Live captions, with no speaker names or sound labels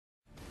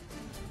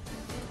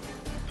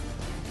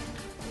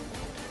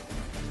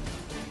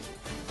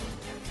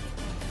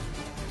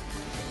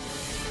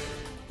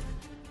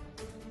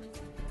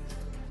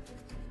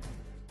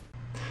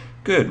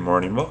Good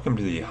morning. Welcome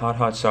to the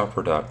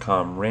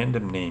hotHotSoftware.com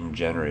random name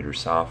generator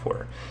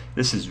software.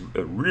 This is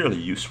a really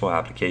useful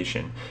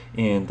application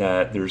in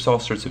that there's all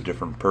sorts of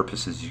different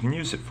purposes you can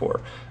use it for.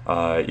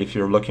 If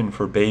you're looking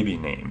for baby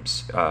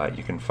names,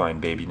 you can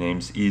find baby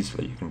names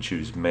easily. You can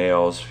choose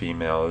males,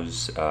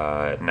 females,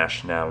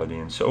 nationality,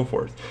 and so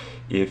forth.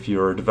 If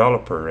you're a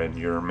developer and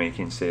you're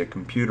making, say, a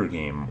computer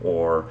game,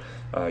 or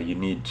you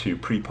need to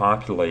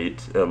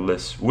pre-populate a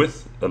list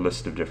with a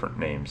list of different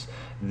names,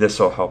 this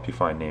will help you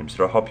find names.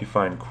 It'll help you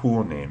find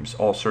cool names,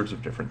 all sorts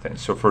of different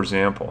things. So, for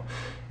example,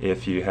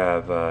 if you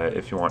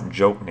want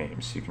joke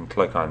names, you can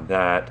click on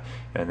that,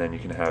 and then you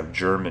can have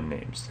German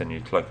names. Then you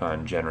click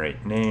on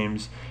Generate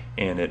Names,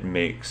 and it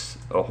makes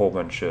a whole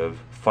bunch of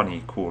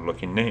funny,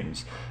 cool-looking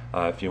names.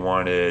 If you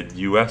wanted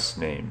U.S.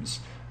 names,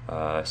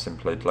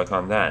 simply click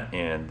on that,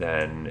 and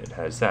then it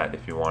has that.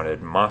 If you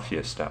wanted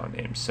mafia style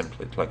names,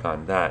 simply click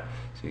on that.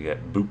 So you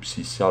get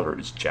Boopsy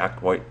Sellers,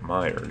 Jack White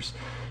Myers.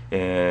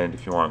 And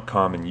if you want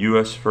common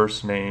U.S.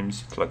 first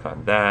names, click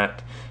on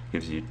that.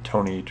 Gives you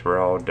Tony,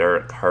 Terrell,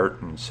 Derek,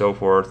 Hart, and so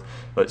forth.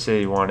 Let's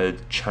say you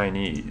wanted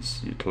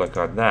Chinese, you click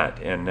on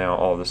that, and now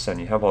all of a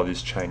sudden you have all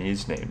these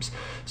Chinese names.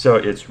 So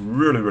it's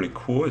really, really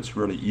cool. It's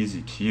really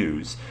easy to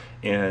use,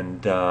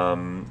 and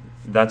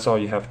that's all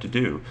you have to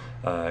do.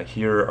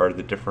 Here are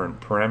the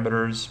different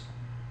parameters,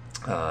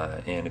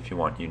 and if you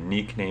want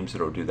unique names,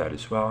 it'll do that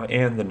as well,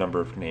 and the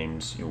number of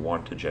names you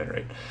want to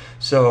generate.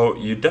 So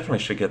you definitely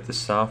should get this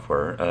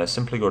software.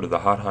 Simply go to the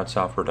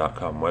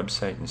hotHotSoftware.com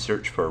website and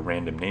search for a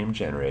random name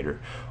generator,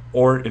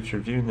 or if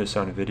you're viewing this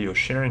on a video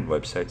sharing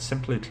website,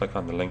 simply click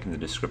on the link in the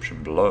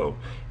description below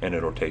and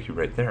it'll take you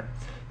right there.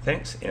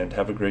 Thanks, and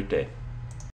have a great day.